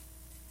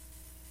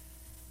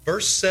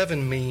 Verse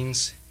 7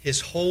 means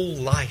his whole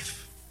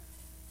life.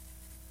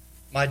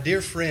 My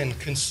dear friend,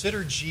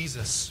 consider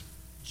Jesus.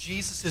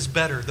 Jesus is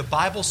better. The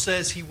Bible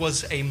says he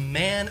was a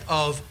man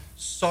of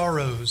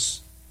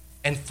sorrows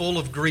and full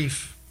of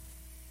grief.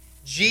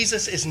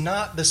 Jesus is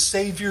not the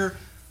Savior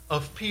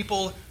of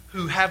people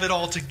who have it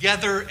all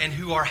together and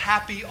who are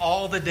happy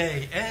all the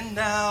day. And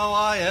now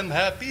I am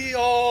happy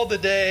all the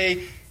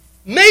day.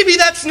 Maybe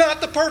that's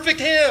not the perfect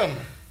hymn.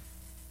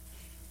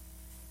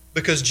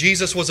 Because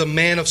Jesus was a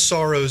man of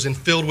sorrows and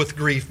filled with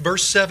grief.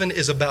 Verse 7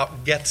 is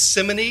about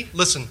Gethsemane.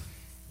 Listen,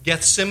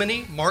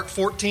 Gethsemane, Mark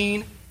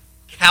 14,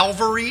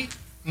 Calvary,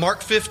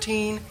 Mark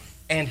 15,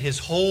 and his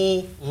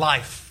whole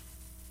life.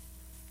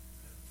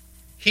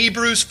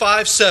 Hebrews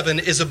 5:7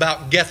 is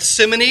about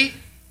Gethsemane.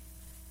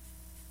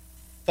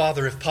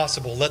 Father, if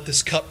possible, let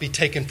this cup be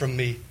taken from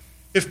me.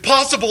 If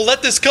possible,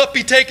 let this cup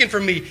be taken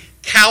from me.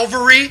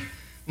 Calvary,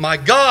 my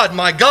God,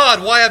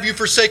 why have you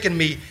forsaken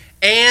me?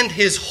 And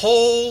his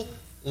whole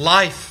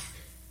life.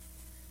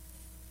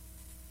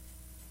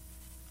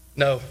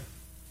 No.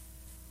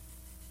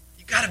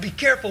 You got to be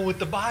careful with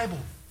the Bible.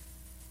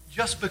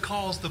 Just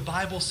because the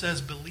Bible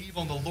says believe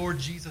on the Lord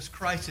Jesus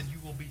Christ and you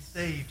will be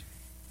saved,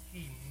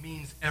 he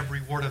means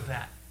every word of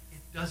that.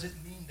 It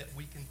doesn't mean that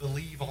we can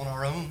believe on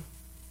our own.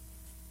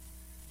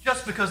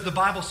 Just because the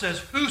Bible says,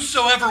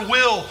 whosoever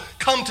will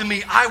come to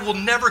me, I will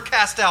never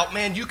cast out.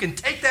 Man, you can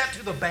take that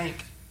to the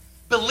bank.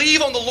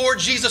 Believe on the Lord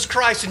Jesus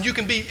Christ and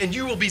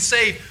you will be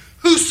saved.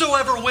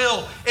 Whosoever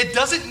will. It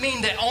doesn't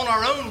mean that on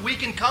our own we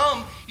can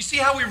come. You see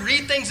how we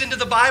read things into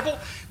the Bible?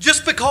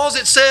 Just because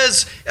it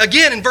says,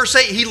 again in verse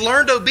 8, he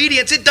learned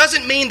obedience, it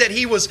doesn't mean that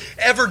he was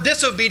ever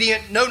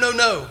disobedient.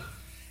 No.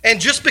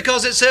 And just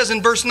because it says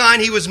in verse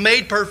 9 he was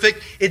made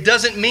perfect, it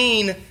doesn't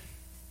mean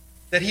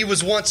that he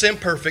was once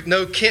imperfect.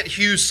 No, Kent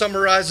Hughes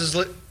summarizes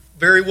it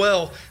very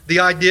well. The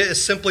idea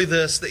is simply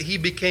this, that he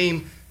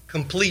became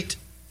complete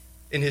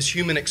in his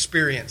human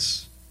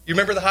experience. You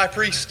remember the high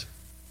priest?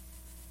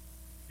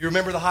 You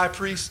remember the high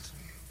priest?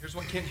 Here's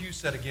what Kent Hughes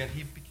said again.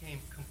 He became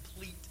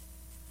complete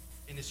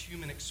in his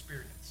human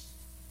experience.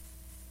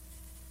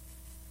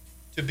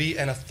 To be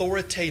an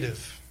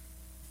authoritative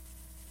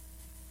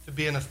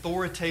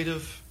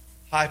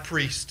high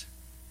priest,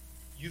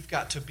 you've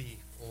got to be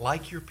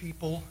like your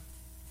people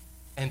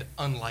and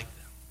unlike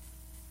them.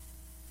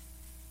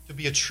 To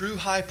be a true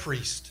high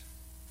priest,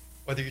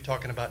 whether you're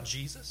talking about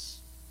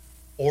Jesus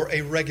or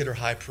a regular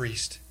high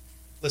priest,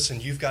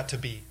 listen, you've got to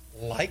be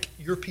like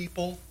your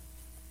people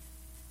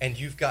and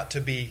you've got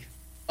to be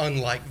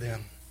unlike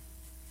them.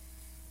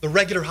 The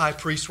regular high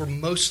priests were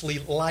mostly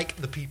like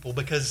the people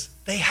because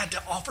they had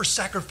to offer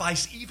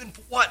sacrifice even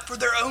for what? For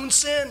their own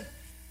sin.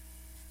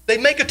 They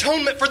make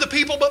atonement for the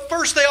people, but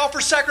first they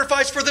offer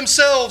sacrifice for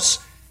themselves.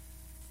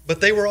 But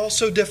they were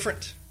also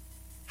different.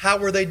 How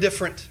were they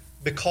different?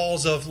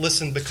 Because of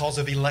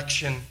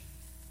election.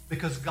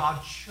 Because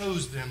God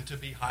chose them to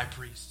be high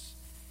priests.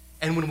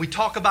 And when we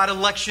talk about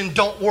election,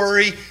 don't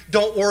worry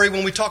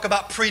when we talk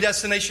about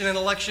predestination and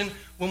election.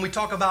 When we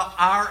talk about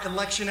our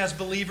election as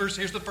believers,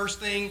 here's the first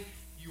thing.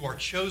 You are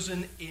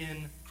chosen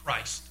in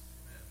Christ.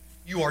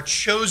 You are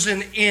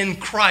chosen in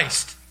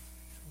Christ.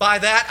 By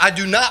that, I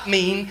do not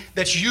mean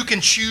that you can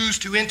choose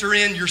to enter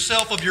in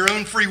yourself of your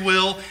own free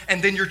will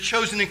and then you're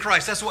chosen in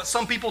Christ. That's what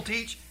some people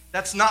teach.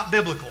 That's not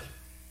biblical.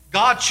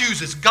 God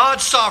chooses.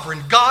 God's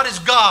sovereign. God is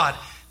God.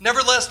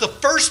 Nevertheless, the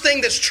first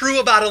thing that's true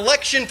about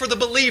election for the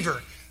believer,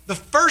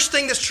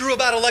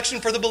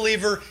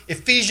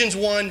 Ephesians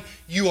 1,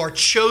 you are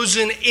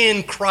chosen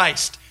in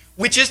Christ,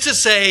 which is to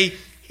say,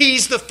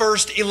 he's the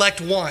first elect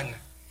one.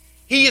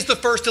 He is the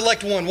first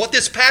elect one. What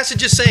this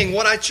passage is saying,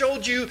 what I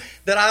told you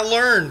that I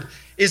learned,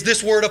 is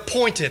this word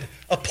appointed,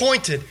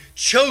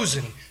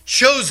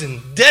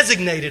 chosen,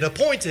 designated,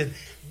 appointed.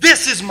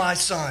 This is my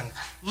son.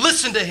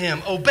 Listen to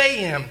him, obey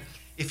him.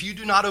 If you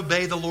do not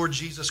obey the Lord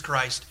Jesus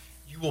Christ,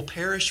 you will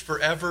perish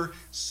forever,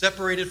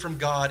 separated from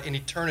God in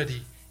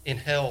eternity in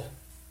hell.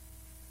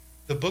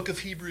 The book of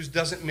Hebrews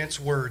doesn't mince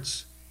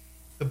words.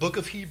 The book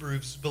of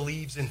Hebrews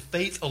believes in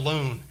faith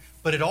alone,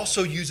 but it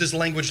also uses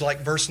language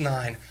like verse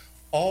 9,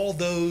 all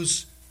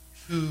those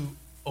who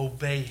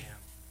obey him.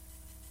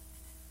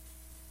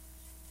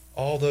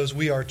 All those,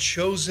 we are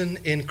chosen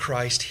in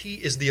Christ. He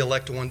is the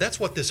elect one. That's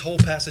what this whole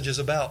passage is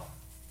about.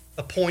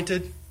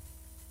 Appointed,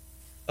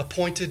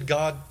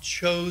 God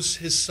chose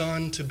his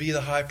son to be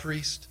the high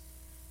priest.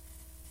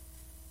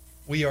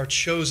 We are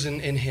chosen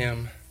in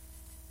him.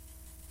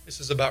 This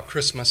is about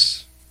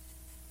Christmas.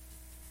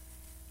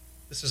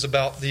 This is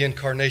about the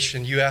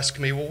incarnation. You ask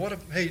me, well,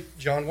 hey,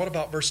 John, what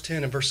about verse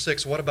 10 and verse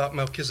 6? What about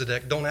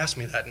Melchizedek? Don't ask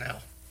me that now.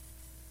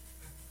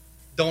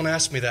 Don't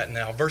ask me that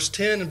now. Verse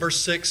 10 and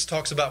verse 6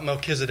 talks about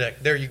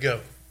Melchizedek. There you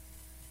go.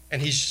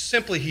 And he's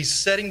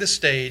setting the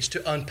stage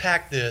to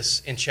unpack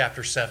this in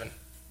chapter 7.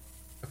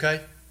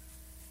 Okay?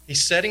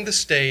 He's setting the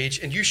stage,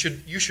 and you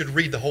should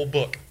read the whole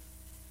book.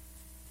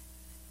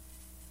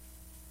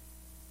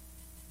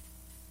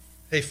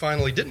 Hey,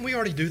 finally, didn't we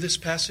already do this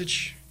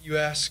passage, you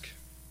ask?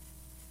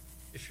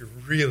 If you're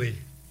really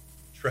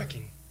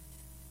trekking.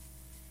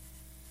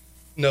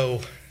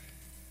 No,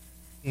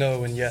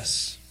 and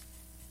yes.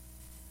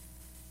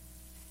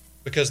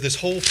 Because this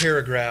whole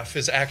paragraph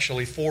is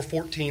actually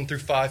 4:14 through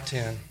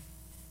 5:10.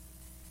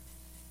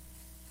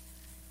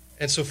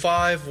 And so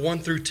 1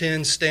 through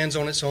 10 stands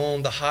on its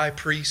own, the high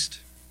priest.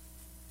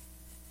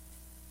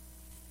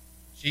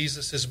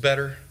 Jesus is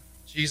better.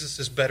 Jesus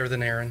is better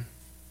than Aaron.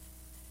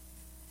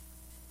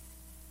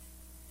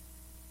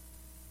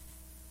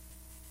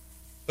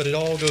 But it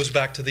all goes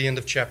back to the end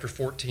of chapter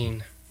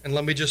 14. And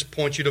let me just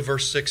point you to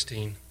verse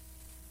 16.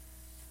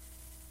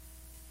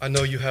 I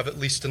know you have at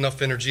least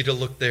enough energy to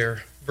look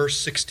there. Verse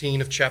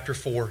 16 of chapter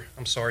 4.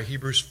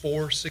 Hebrews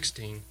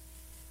 4:16.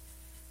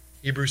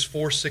 Hebrews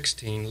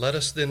 4:16. Let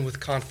us then with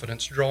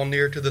confidence draw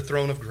near to the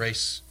throne of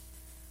grace,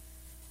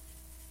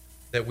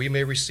 that we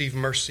may receive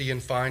mercy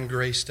and find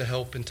grace to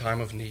help in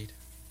time of need.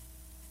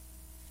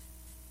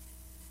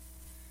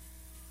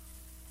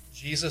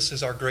 Jesus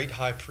is our great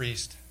high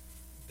priest.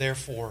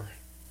 Therefore,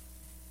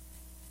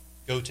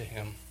 go to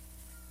him.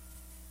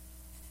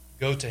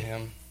 Go to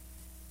him.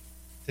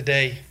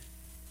 Today,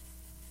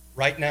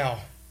 right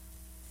now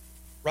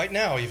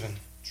even,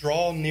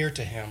 draw near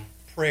to him.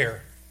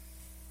 Prayer.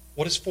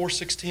 What is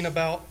 4:16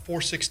 about?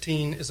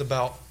 4:16 is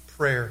about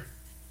prayer.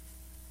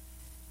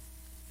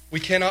 We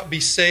cannot be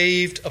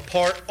saved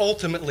apart,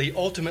 ultimately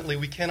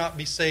we cannot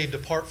be saved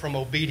apart from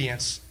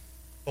obedience.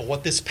 But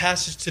what this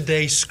passage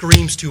today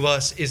screams to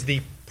us is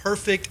the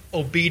perfect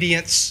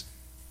obedience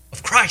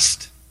of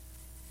Christ.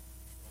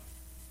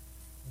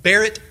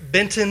 Barrett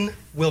Benton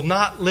will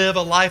not live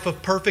a life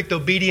of perfect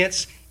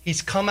obedience.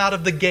 He's come out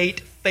of the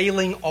gate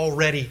failing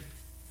already.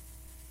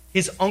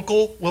 His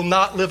uncle will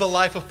not live a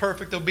life of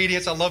perfect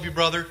obedience. I love you,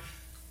 brother.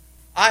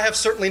 I have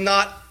certainly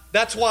not.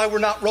 That's why we're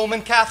not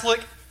Roman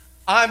Catholic.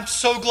 I'm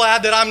so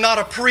glad that I'm not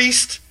a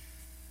priest.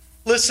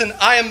 Listen,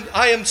 I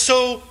am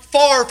so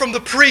far from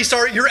the priest.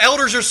 Your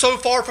elders are so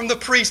far from the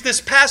priest.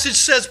 This passage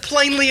says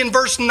plainly in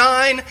verse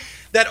 9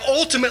 that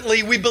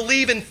ultimately we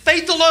believe in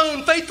faith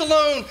alone,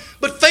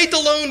 but faith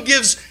alone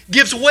gives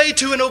way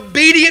to an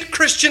obedient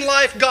Christian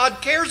life.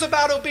 God cares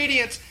about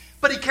obedience,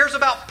 but he cares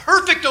about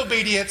perfect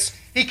obedience.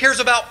 He cares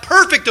about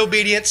perfect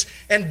obedience,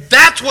 and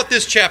that's what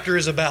this chapter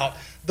is about.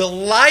 The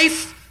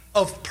life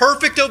of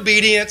perfect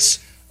obedience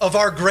of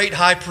our great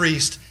high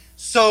priest.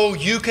 So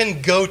you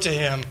can go to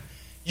him.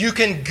 You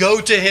can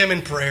go to him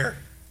in prayer.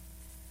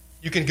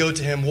 You can go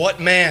to him. What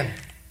man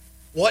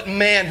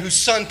whose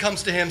son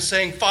comes to him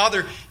saying,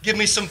 Father, give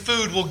me some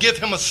food, will give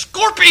him a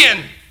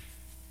scorpion?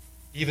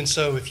 Even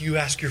so, if you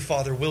ask your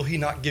Father, will he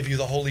not give you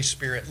the Holy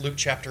Spirit? Luke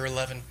chapter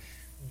 11.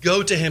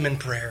 Go to him in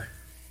prayer.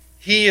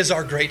 He is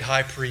our great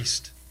high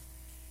priest.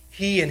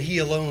 He and he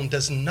alone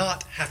does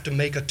not have to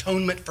make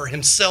atonement for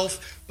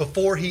himself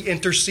before he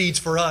intercedes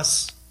for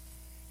us.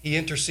 He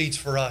intercedes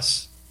for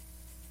us,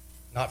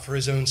 not for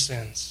his own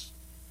sins,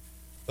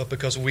 but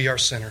because we are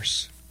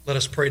sinners. Let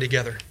us pray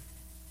together.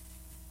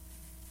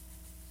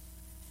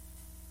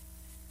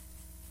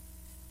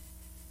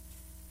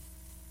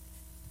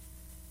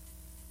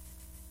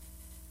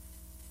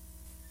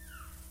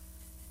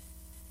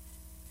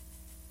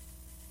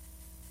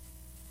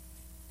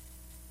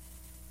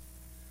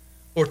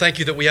 Lord, thank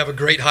you that we have a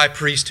great high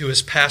priest who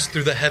has passed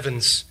through the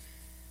heavens,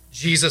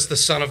 Jesus, the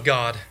Son of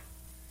God.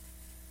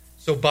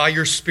 So by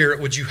your Spirit,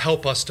 would you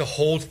help us to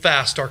hold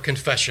fast our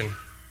confession?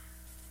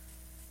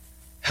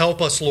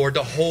 Help us, Lord,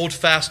 to hold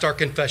fast our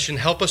confession.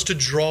 Help us to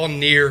draw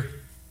near.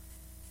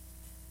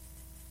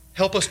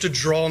 Help us to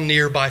draw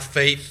near by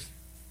faith,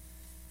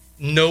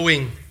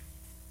 knowing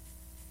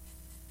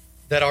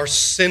that our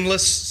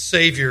sinless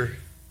Savior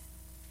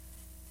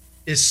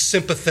is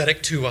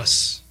sympathetic to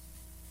us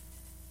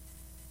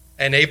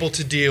and able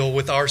to deal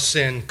with our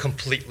sin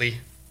completely.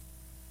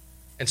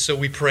 And so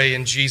we pray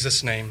in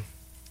Jesus' name.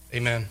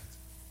 Amen.